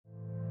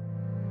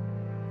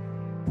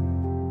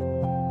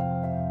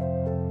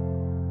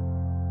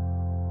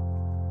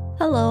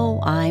Hello,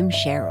 I'm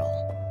Cheryl,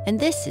 and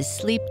this is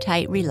Sleep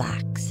Tight,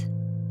 Relax,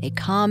 a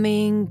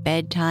calming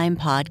bedtime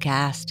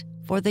podcast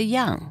for the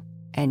young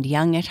and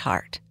young at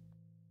heart.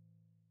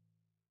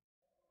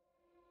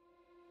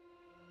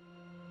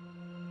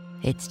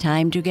 It's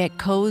time to get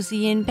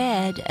cozy in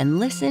bed and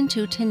listen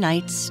to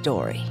tonight's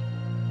story.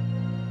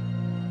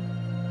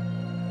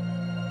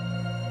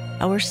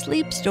 Our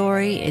sleep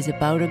story is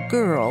about a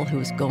girl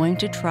who's going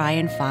to try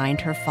and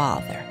find her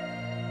father.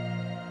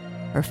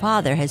 Her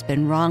father has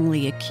been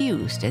wrongly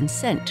accused and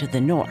sent to the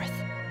north.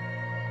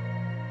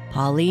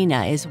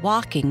 Paulina is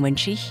walking when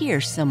she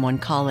hears someone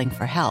calling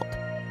for help.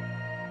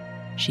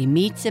 She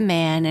meets a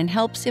man and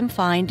helps him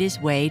find his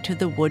way to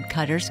the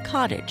woodcutter's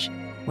cottage,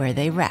 where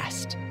they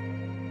rest.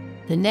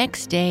 The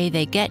next day,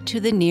 they get to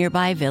the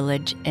nearby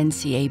village and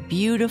see a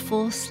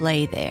beautiful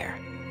sleigh there,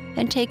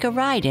 and take a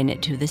ride in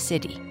it to the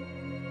city.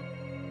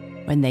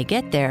 When they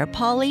get there,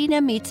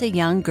 Paulina meets a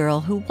young girl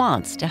who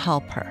wants to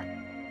help her.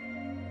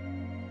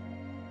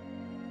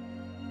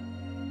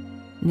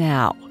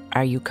 Now,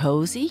 are you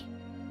cozy?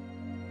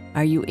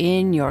 Are you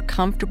in your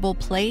comfortable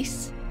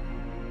place?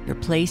 Your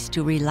place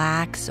to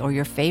relax or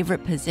your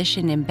favorite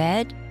position in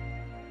bed?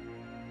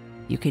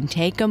 You can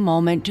take a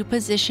moment to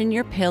position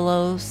your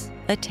pillows,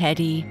 a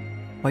teddy,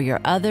 or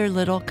your other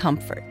little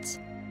comforts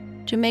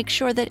to make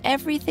sure that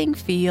everything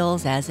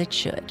feels as it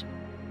should.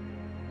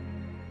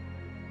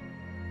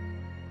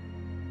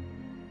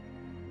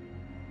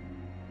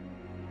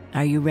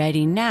 Are you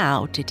ready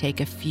now to take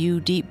a few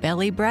deep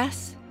belly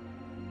breaths?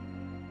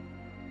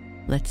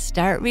 Let's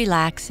start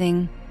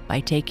relaxing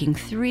by taking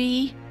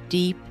 3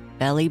 deep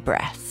belly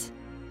breaths.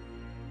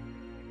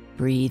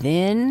 Breathe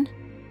in.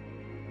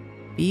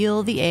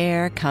 Feel the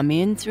air come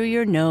in through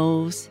your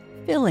nose,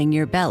 filling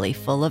your belly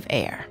full of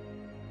air.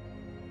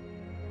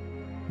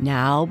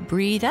 Now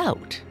breathe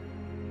out,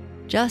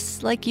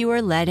 just like you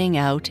are letting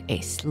out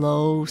a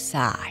slow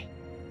sigh.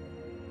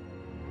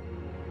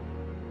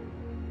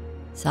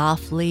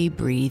 Softly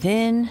breathe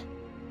in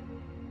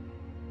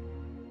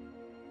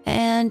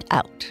and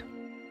out.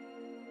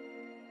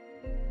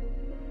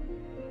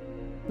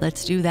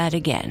 Let's do that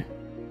again.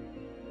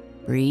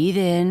 Breathe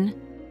in,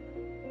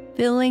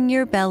 filling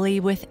your belly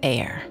with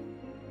air.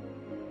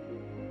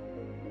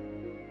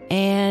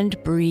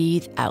 And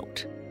breathe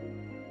out,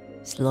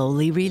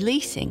 slowly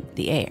releasing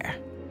the air.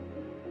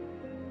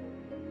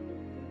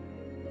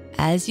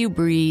 As you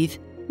breathe,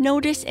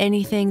 notice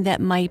anything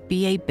that might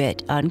be a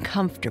bit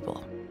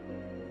uncomfortable.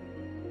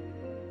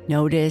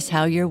 Notice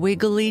how your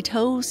wiggly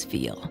toes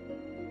feel,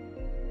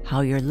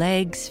 how your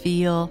legs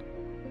feel,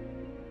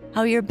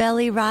 how your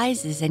belly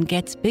rises and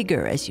gets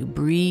bigger as you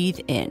breathe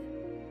in,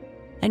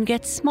 and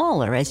gets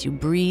smaller as you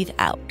breathe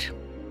out.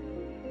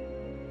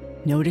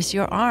 Notice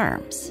your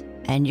arms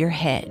and your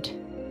head.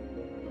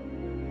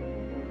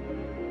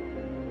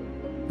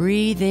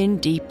 Breathe in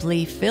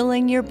deeply,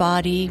 filling your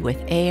body with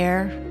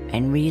air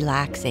and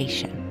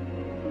relaxation.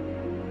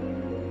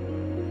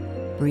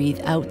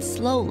 Breathe out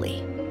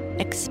slowly,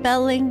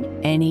 expelling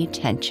any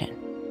tension.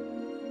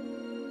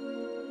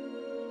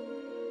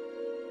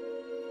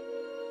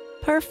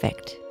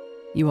 Perfect.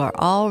 You are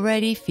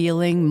already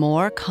feeling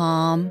more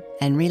calm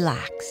and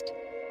relaxed.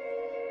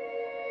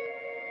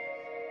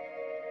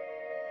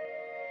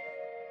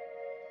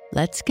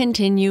 Let's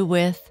continue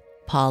with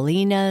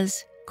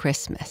Paulina's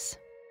Christmas.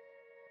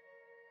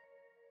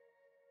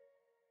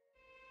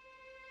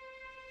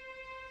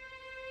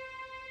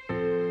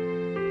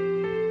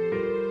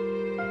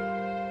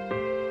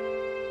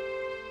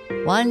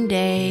 One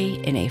day,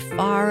 in a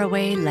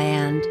faraway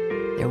land,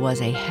 there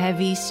was a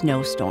heavy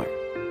snowstorm.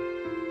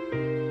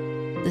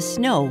 The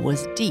snow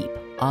was deep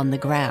on the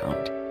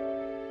ground,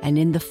 and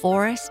in the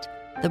forest,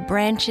 the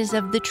branches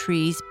of the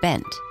trees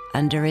bent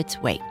under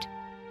its weight.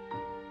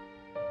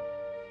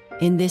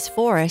 In this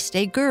forest,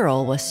 a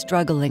girl was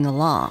struggling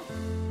along.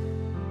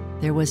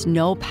 There was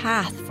no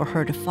path for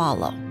her to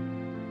follow,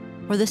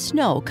 for the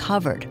snow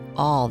covered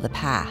all the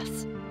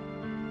paths.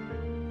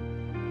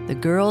 The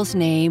girl's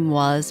name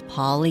was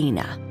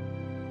Paulina.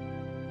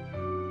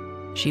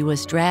 She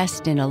was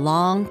dressed in a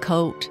long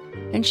coat,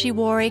 and she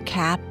wore a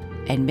cap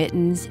and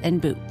mittens and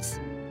boots.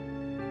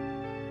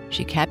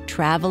 She kept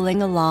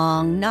traveling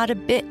along, not a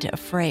bit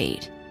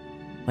afraid,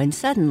 when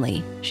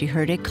suddenly she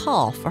heard a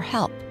call for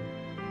help.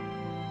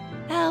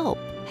 "Help!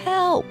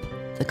 Help!"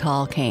 the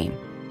call came.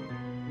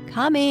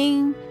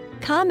 "Coming!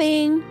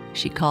 Coming!"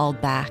 she called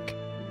back.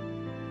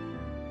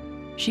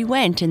 She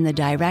went in the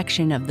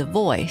direction of the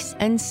voice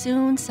and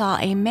soon saw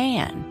a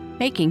man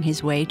making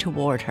his way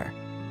toward her.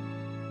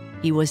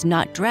 He was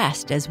not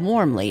dressed as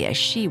warmly as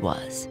she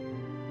was.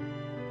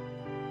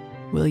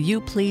 "Will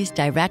you please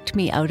direct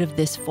me out of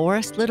this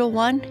forest, little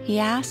one?" he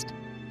asked.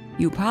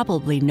 "You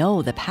probably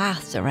know the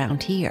paths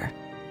around here."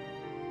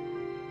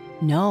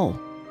 "No,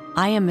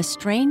 I am a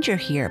stranger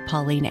here,"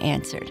 Paulina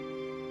answered.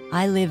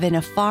 "I live in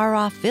a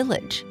far-off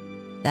village.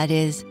 That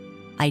is,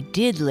 I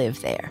did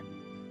live there,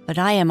 but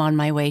I am on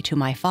my way to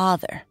my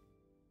father."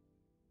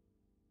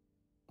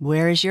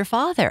 "Where is your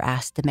father?"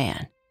 asked the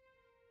man.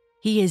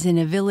 "He is in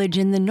a village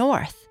in the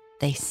north.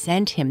 They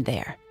sent him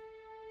there."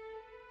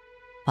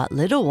 "But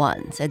little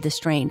one," said the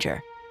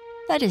stranger,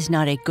 "that is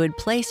not a good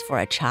place for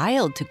a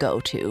child to go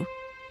to,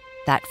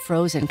 that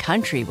frozen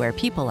country where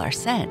people are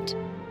sent."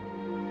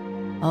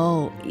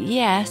 "Oh,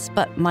 yes,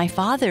 but my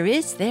father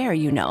is there,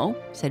 you know,"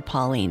 said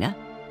Paulina.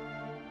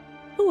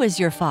 "Who is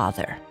your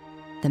father?"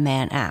 the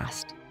man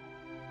asked.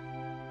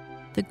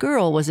 The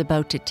girl was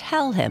about to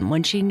tell him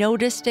when she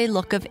noticed a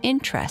look of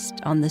interest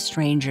on the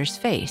stranger's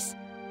face.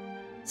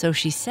 So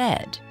she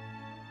said,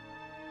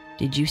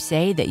 "Did you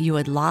say that you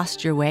had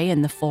lost your way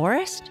in the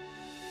forest?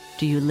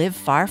 Do you live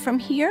far from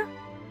here?"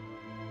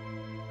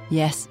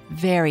 "Yes,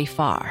 very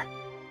far.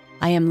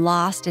 I am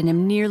lost and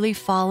am nearly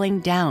falling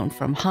down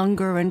from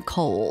hunger and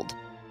cold.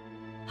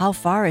 How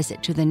far is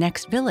it to the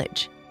next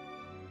village?"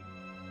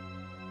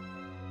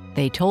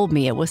 "They told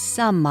me it was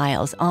some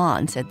miles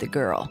on," said the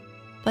girl,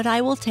 "but I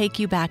will take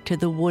you back to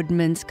the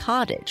woodman's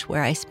cottage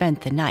where I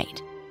spent the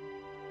night.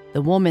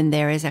 The woman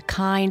there is a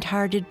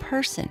kind-hearted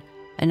person,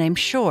 and I'm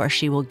sure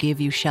she will give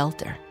you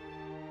shelter."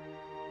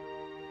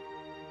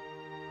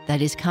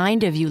 "That is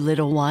kind of you,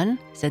 little one,"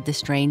 said the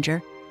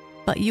stranger,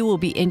 "but you will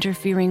be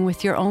interfering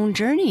with your own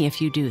journey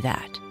if you do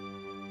that."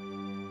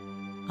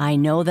 "I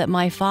know that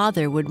my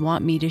father would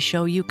want me to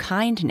show you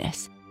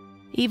kindness,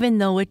 even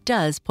though it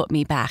does put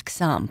me back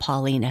some,"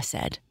 Paulina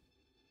said.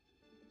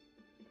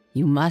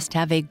 "You must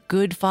have a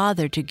good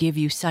father to give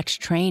you such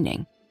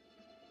training.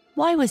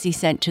 Why was he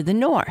sent to the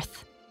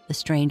north?" the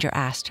stranger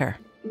asked her.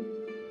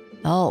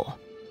 "Oh,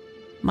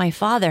 my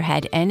father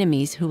had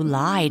enemies who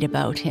lied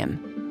about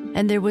him,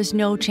 and there was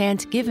no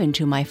chance given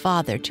to my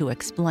father to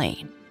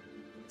explain.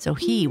 So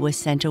he was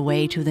sent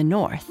away to the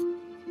north,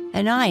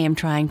 and I am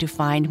trying to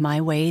find my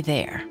way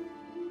there."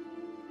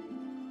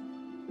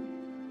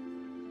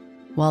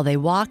 While they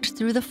walked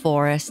through the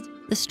forest,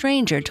 the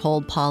stranger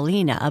told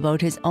Paulina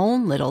about his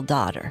own little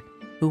daughter,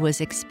 who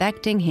was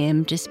expecting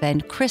him to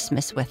spend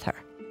Christmas with her.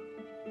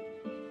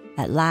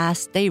 At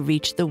last, they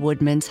reached the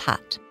woodman's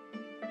hut.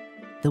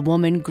 The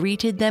woman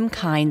greeted them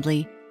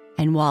kindly,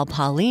 and while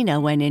Paulina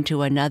went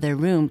into another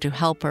room to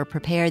help her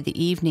prepare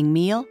the evening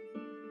meal,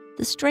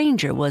 the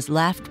stranger was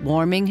left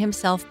warming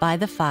himself by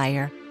the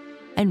fire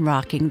and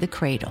rocking the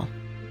cradle.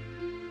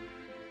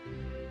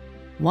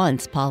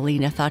 Once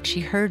Paulina thought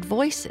she heard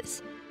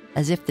voices,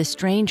 as if the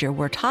stranger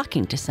were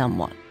talking to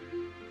someone.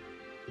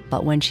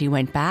 But when she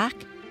went back,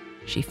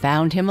 she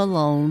found him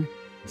alone,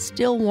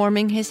 still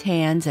warming his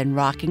hands and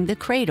rocking the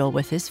cradle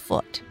with his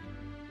foot.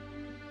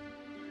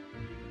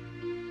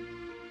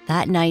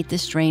 That night the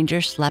stranger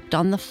slept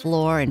on the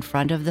floor in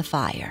front of the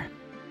fire.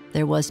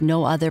 There was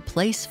no other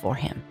place for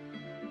him,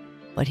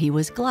 but he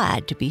was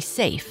glad to be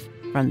safe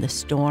from the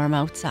storm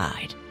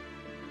outside.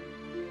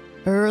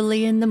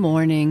 Early in the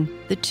morning,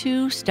 the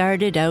two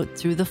started out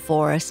through the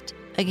forest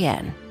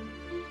again.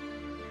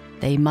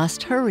 They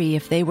must hurry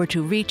if they were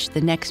to reach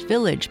the next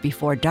village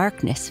before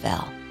darkness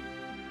fell.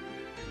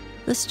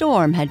 The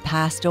storm had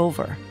passed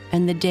over,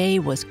 and the day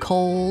was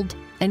cold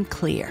and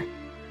clear.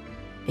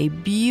 A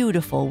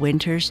beautiful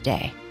winter's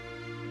day.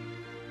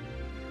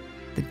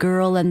 The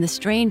girl and the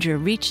stranger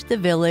reached the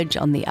village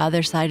on the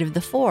other side of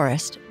the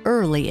forest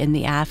early in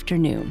the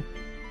afternoon.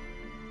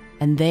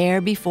 And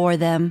there before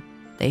them,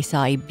 they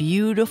saw a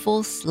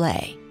beautiful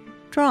sleigh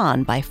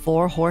drawn by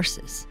 4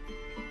 horses.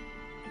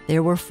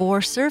 There were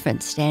 4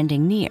 servants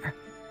standing near.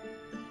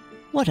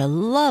 "What a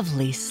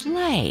lovely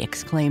sleigh!"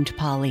 exclaimed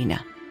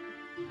Paulina.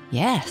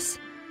 "Yes,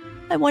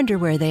 I wonder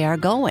where they are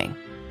going."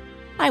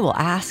 "I will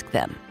ask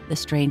them," the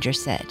stranger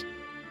said.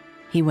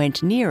 He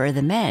went nearer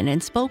the men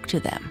and spoke to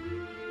them.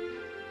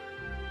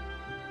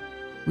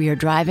 "We are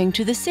driving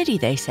to the city,"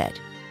 they said.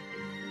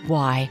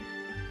 "Why,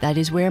 that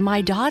is where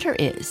my daughter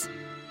is.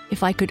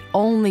 If I could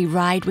only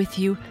ride with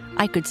you,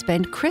 I could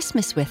spend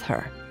Christmas with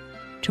her.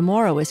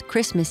 Tomorrow is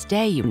Christmas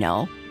Day, you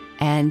know,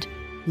 and,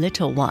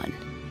 little one,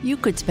 you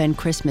could spend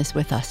Christmas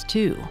with us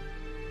too."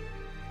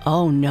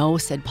 "Oh no,"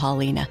 said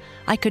Paulina,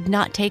 "I could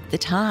not take the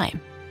time.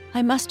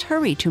 I must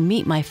hurry to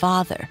meet my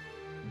father.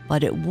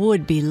 But it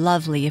would be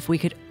lovely if we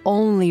could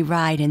only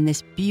ride in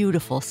this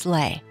beautiful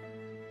sleigh.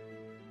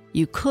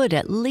 You could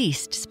at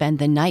least spend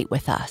the night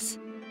with us,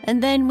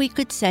 and then we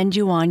could send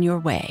you on your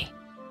way,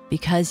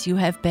 because you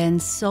have been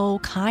so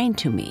kind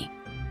to me,"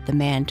 the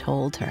man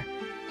told her.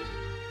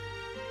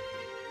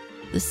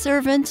 The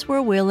servants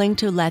were willing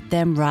to let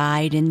them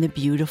ride in the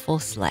beautiful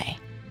sleigh,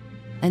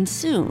 and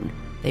soon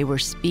they were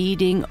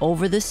speeding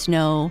over the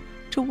snow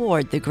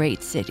toward the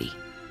great city.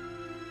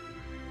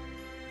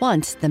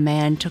 Once the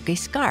man took a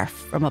scarf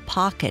from a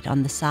pocket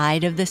on the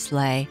side of the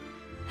sleigh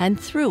and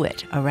threw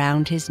it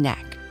around his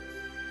neck.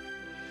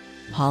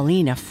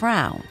 Paulina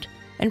frowned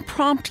and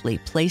promptly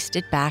placed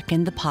it back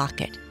in the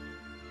pocket.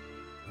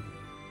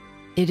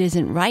 "It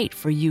isn't right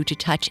for you to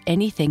touch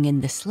anything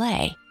in the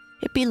sleigh.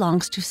 It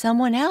belongs to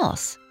someone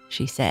else,"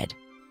 she said.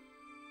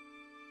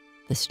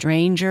 The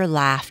stranger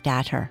laughed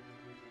at her,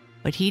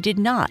 but he did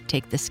not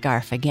take the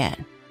scarf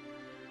again.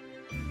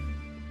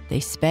 They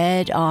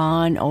sped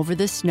on over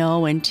the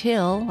snow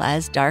until,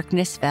 as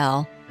darkness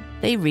fell,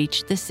 they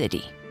reached the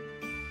city.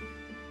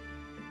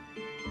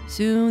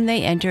 Soon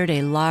they entered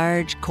a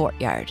large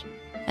courtyard,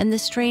 and the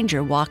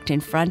stranger walked in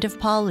front of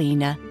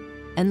Paulina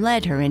and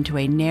led her into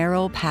a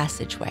narrow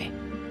passageway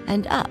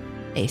and up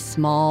a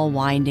small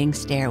winding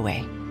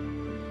stairway.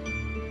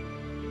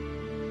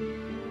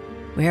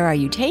 "Where are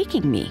you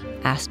taking me?"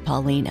 asked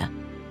Paulina.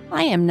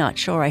 "I am not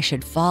sure I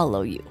should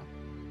follow you."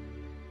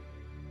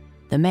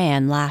 The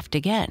man laughed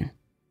again.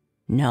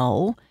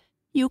 "No,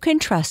 you can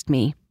trust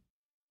me.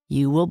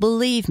 You will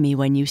believe me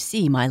when you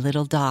see my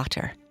little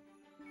daughter.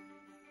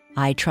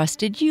 I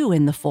trusted you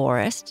in the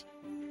forest.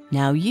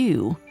 Now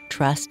you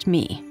trust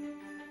me."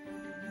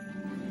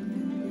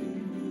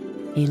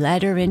 He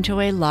led her into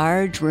a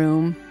large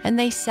room, and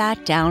they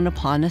sat down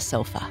upon a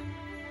sofa.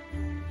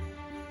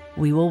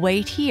 "We will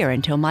wait here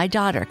until my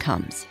daughter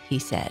comes," he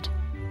said.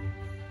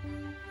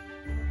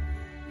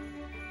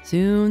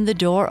 Soon the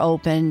door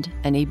opened,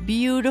 and a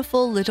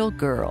beautiful little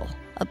girl,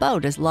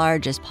 about as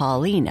large as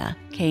Paulina,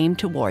 came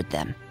toward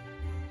them.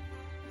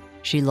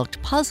 She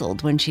looked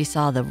puzzled when she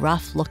saw the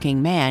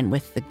rough-looking man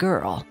with the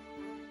girl.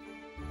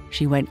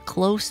 She went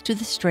close to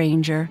the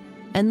stranger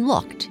and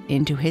looked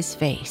into his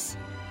face.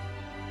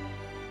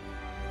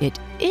 "It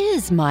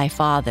is my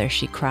father,"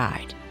 she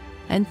cried,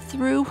 and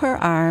threw her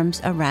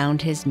arms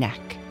around his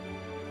neck.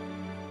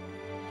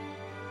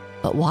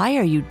 "But why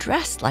are you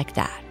dressed like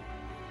that?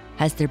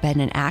 Has there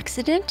been an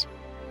accident?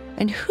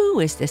 And who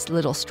is this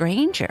little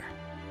stranger?"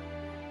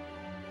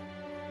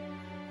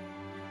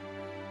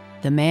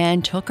 The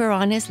man took her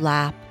on his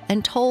lap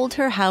and told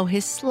her how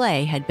his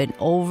sleigh had been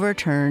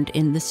overturned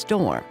in the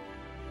storm,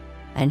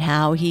 and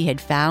how he had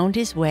found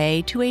his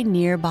way to a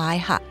nearby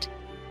hut,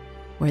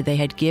 where they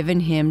had given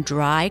him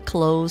dry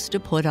clothes to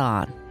put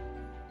on,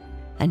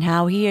 and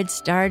how he had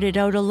started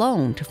out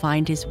alone to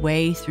find his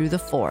way through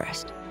the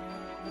forest,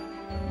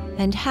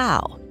 and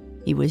how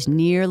he was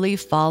nearly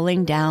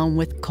falling down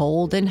with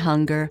cold and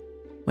hunger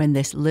when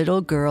this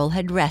little girl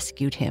had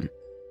rescued him,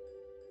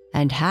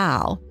 and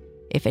how,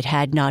 if it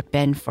had not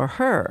been for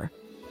her,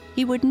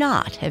 he would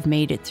not have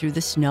made it through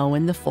the snow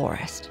in the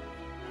forest.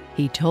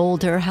 He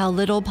told her how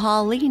little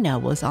Paulina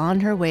was on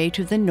her way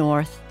to the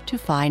north to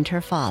find her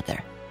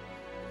father,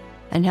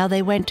 and how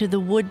they went to the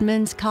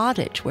woodman's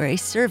cottage where a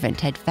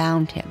servant had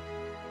found him,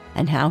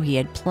 and how he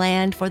had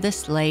planned for the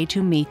sleigh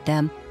to meet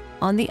them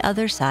on the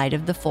other side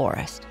of the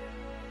forest.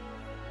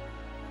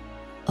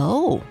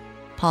 "Oh,"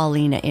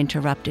 Paulina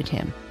interrupted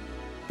him,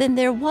 "then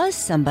there was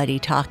somebody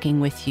talking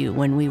with you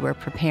when we were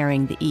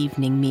preparing the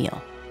evening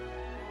meal."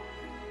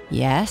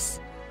 "Yes,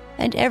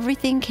 and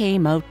everything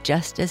came out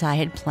just as I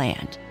had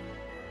planned.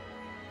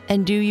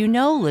 And do you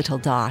know, little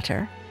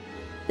daughter,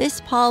 this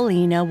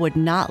Paulina would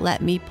not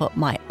let me put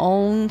my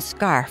own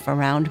scarf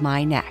around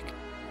my neck.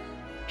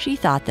 She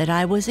thought that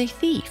I was a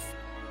thief.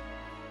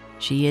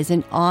 She is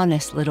an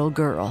honest little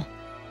girl,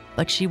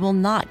 but she will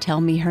not tell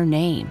me her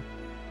name.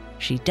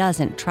 She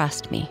doesn't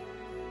trust me."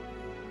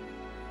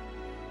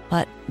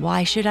 "But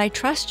why should I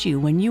trust you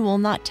when you will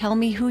not tell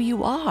me who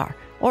you are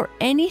or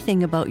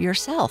anything about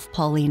yourself?"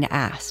 Paulina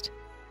asked.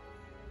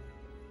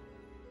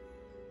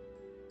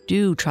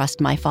 "Do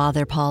trust my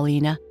father,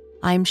 Paulina.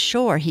 I'm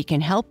sure he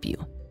can help you.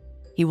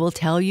 He will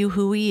tell you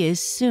who he is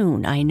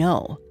soon, I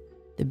know,"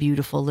 the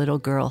beautiful little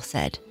girl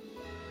said.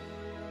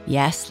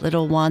 "Yes,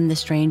 little one," the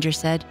stranger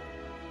said.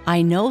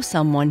 "I know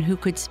someone who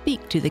could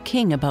speak to the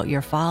king about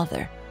your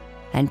father,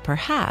 and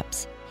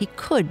perhaps he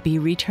could be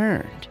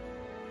returned.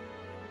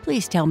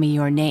 Please tell me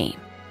your name,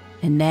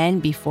 and then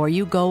before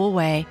you go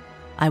away,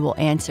 I will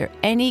answer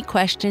any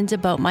questions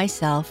about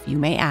myself you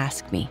may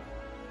ask me."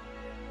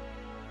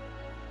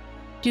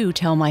 "Do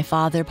tell my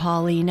father,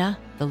 Paulina,"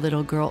 the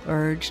little girl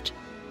urged.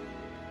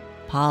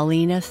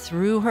 Paulina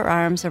threw her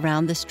arms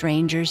around the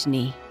stranger's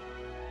knee.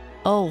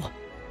 "Oh,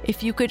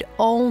 if you could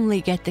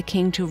only get the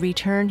king to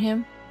return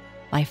him.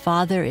 My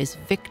father is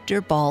Victor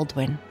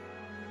Baldwin."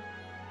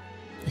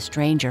 The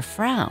stranger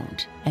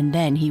frowned, and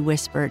then he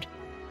whispered,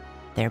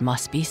 "There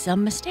must be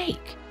some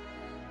mistake.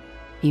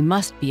 He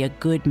must be a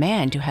good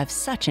man to have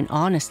such an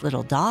honest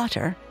little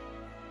daughter."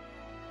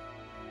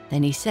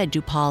 Then he said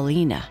to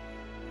Paulina,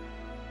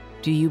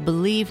 "Do you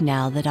believe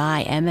now that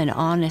I am an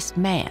honest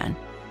man,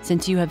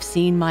 since you have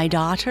seen my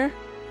daughter?"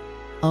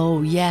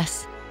 "Oh,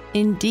 yes,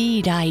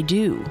 indeed I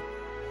do.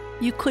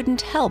 You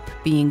couldn't help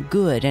being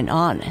good and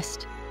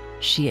honest.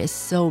 She is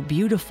so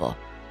beautiful.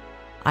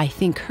 I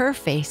think her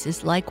face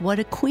is like what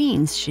a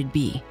queen's should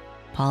be,"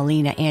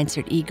 Paulina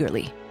answered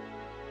eagerly.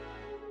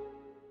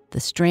 The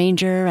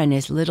stranger and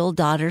his little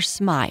daughter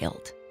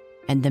smiled,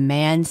 and the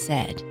man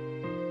said,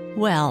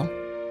 "Well,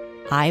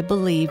 I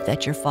believe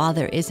that your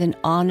father is an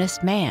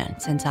honest man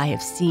since I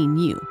have seen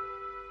you,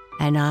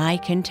 and I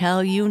can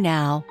tell you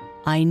now,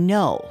 I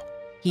know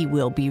he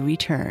will be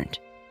returned."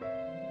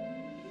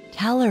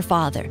 "Tell her,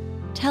 father,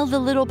 tell the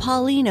little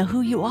Paulina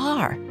who you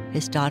are,"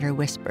 his daughter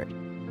whispered.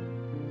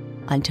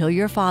 "Until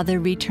your father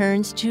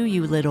returns to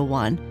you, little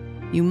one,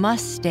 you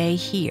must stay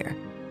here,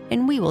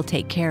 and we will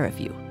take care of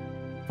you,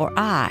 for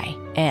I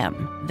am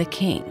the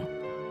king."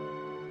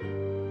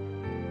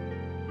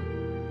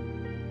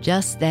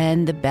 Just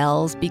then the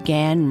bells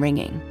began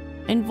ringing,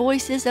 and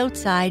voices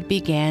outside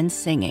began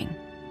singing,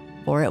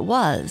 for it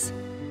was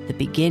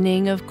the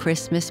beginning of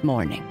Christmas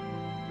morning.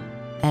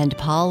 And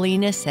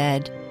Paulina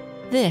said,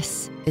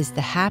 "This is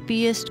the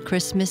happiest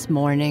Christmas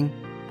morning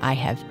I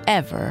have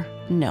ever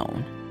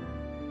known."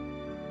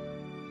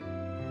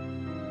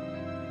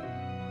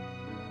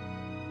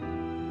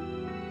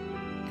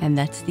 And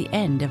that's the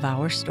end of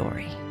our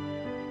story.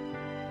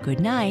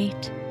 Good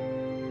night.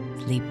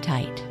 Sleep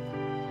tight.